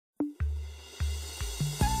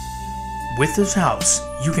With this house,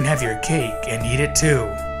 you can have your cake and eat it too.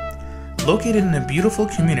 Located in the beautiful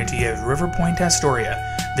community of River Point,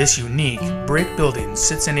 Astoria, this unique brick building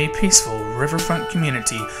sits in a peaceful riverfront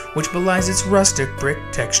community which belies its rustic brick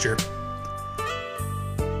texture.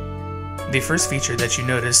 The first feature that you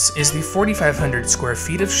notice is the 4,500 square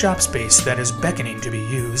feet of shop space that is beckoning to be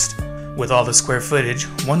used. With all the square footage,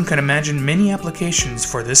 one can imagine many applications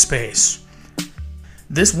for this space.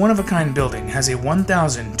 This one-of-a-kind building has a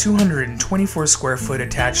 1,224 square foot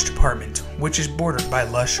attached apartment, which is bordered by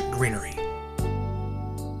lush greenery.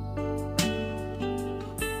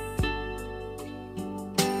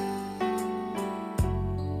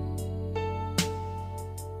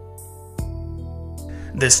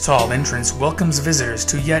 This tall entrance welcomes visitors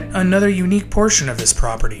to yet another unique portion of this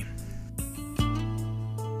property.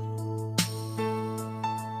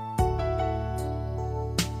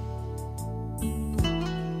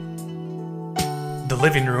 The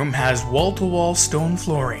living room has wall-to-wall stone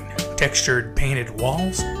flooring, textured painted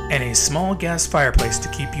walls, and a small gas fireplace to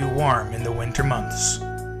keep you warm in the winter months.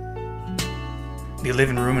 The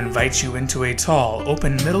living room invites you into a tall,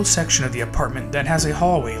 open middle section of the apartment that has a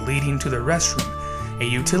hallway leading to the restroom, a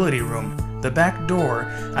utility room, the back door,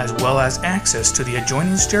 as well as access to the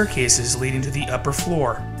adjoining staircases leading to the upper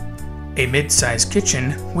floor. A mid-sized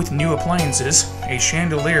kitchen with new appliances, a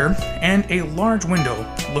chandelier, and a large window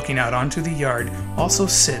looking out onto the yard also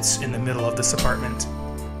sits in the middle of this apartment.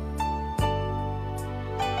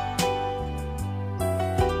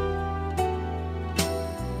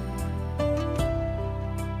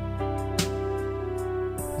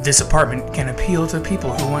 This apartment can appeal to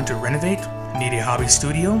people who want to renovate, need a hobby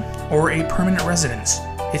studio, or a permanent residence.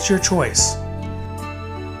 It's your choice.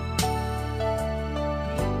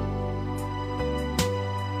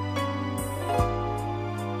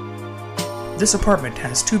 This apartment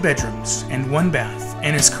has 2 bedrooms and 1 bath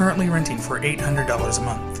and is currently renting for $800 a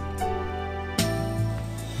month.